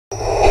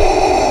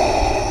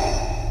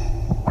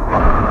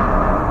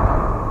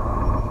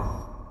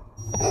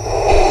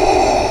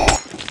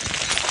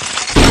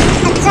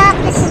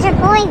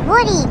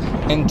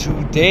And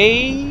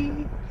today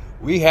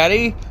we had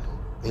a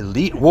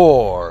Elite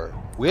War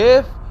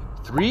with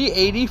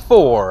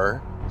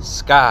 384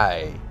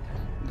 Sky.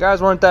 You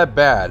guys weren't that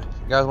bad.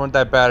 You guys weren't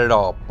that bad at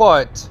all.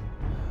 But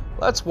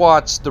let's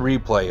watch the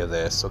replay of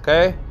this,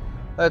 okay?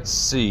 Let's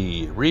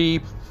see. Give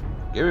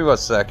me 1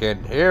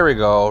 second. Here we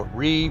go.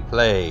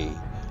 Replay.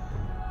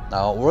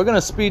 Now we're gonna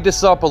speed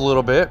this up a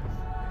little bit.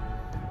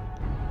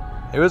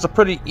 It was a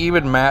pretty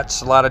even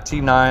match. A lot of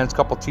T9s,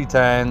 couple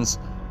T10s.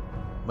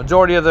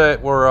 Majority of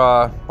it were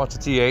a bunch of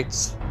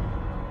T8s.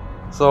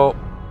 So,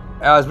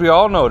 as we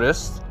all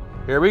noticed,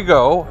 here we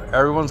go.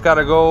 Everyone's got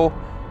to go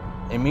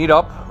and meet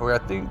up. I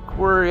think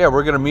we're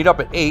going to meet up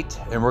at 8,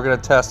 and we're going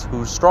to test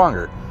who's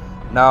stronger.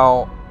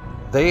 Now,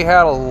 they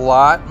had a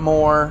lot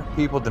more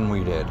people than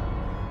we did.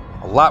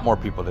 A lot more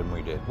people than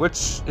we did,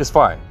 which is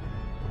fine.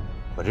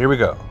 But here we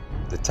go.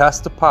 The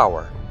test of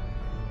power.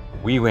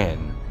 We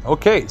win.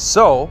 Okay,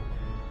 so,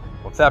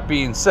 with that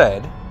being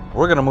said,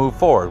 we're going to move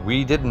forward.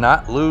 We did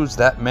not lose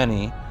that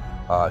many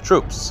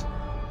troops.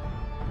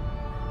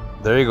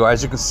 There you go.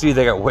 As you can see,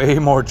 they got way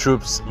more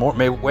troops,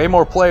 way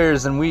more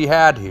players than we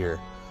had here.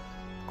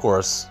 Of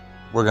course,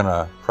 we're going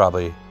to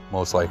probably,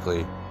 most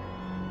likely,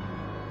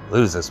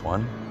 lose this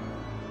one,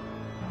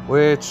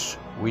 which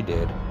we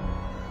did.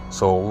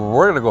 So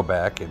we're going to go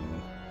back and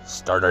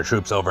start our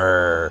troops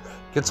over,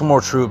 get some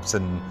more troops,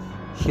 and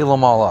heal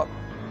them all up.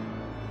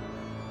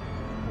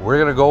 We're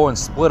going to go and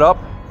split up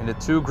into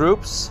 2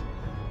 groups.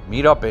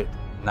 Meet up at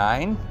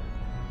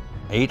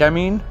 8 I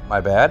mean,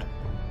 my bad.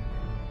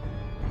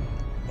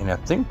 And I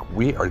think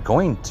we are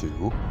going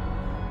to,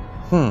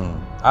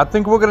 I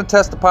think we're going to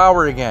test the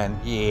power again.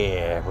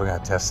 Yeah, we're going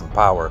to test some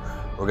power.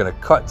 We're going to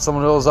cut some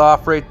of those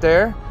off right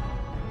there.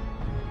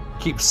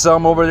 Keep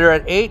some over there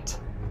at 8.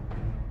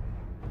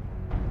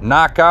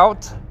 Knock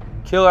out,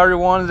 kill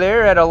everyone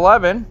there at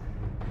 11.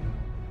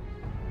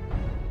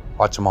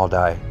 Watch them all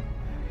die.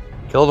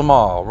 Kill them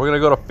all. We're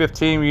going to go to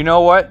 15. You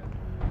know what?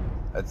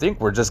 I think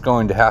we're just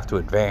going to have to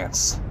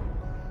advance.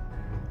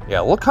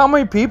 Yeah, look how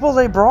many people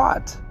they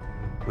brought.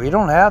 We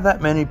don't have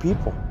that many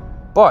people.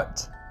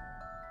 But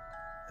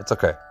it's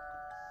okay.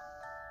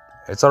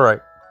 It's all right.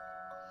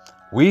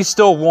 We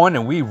still won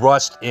and we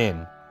rushed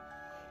in.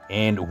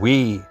 And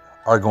we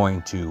are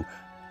going to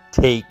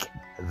take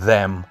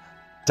them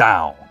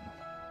down.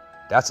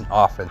 That's an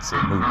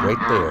offensive move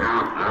right there.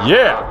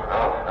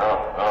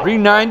 Yeah!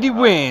 390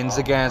 wins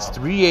against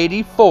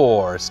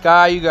 384.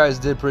 Sky, you guys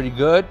did pretty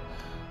good.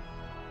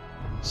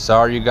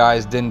 Sorry you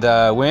guys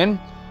didn't win,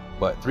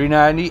 but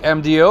 390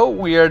 MDO,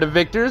 we are the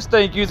victors.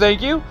 Thank you,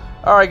 thank you.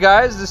 All right,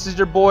 guys, this is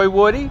your boy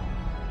Woody.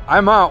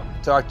 I'm out.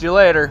 Talk to you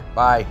later.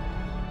 Bye.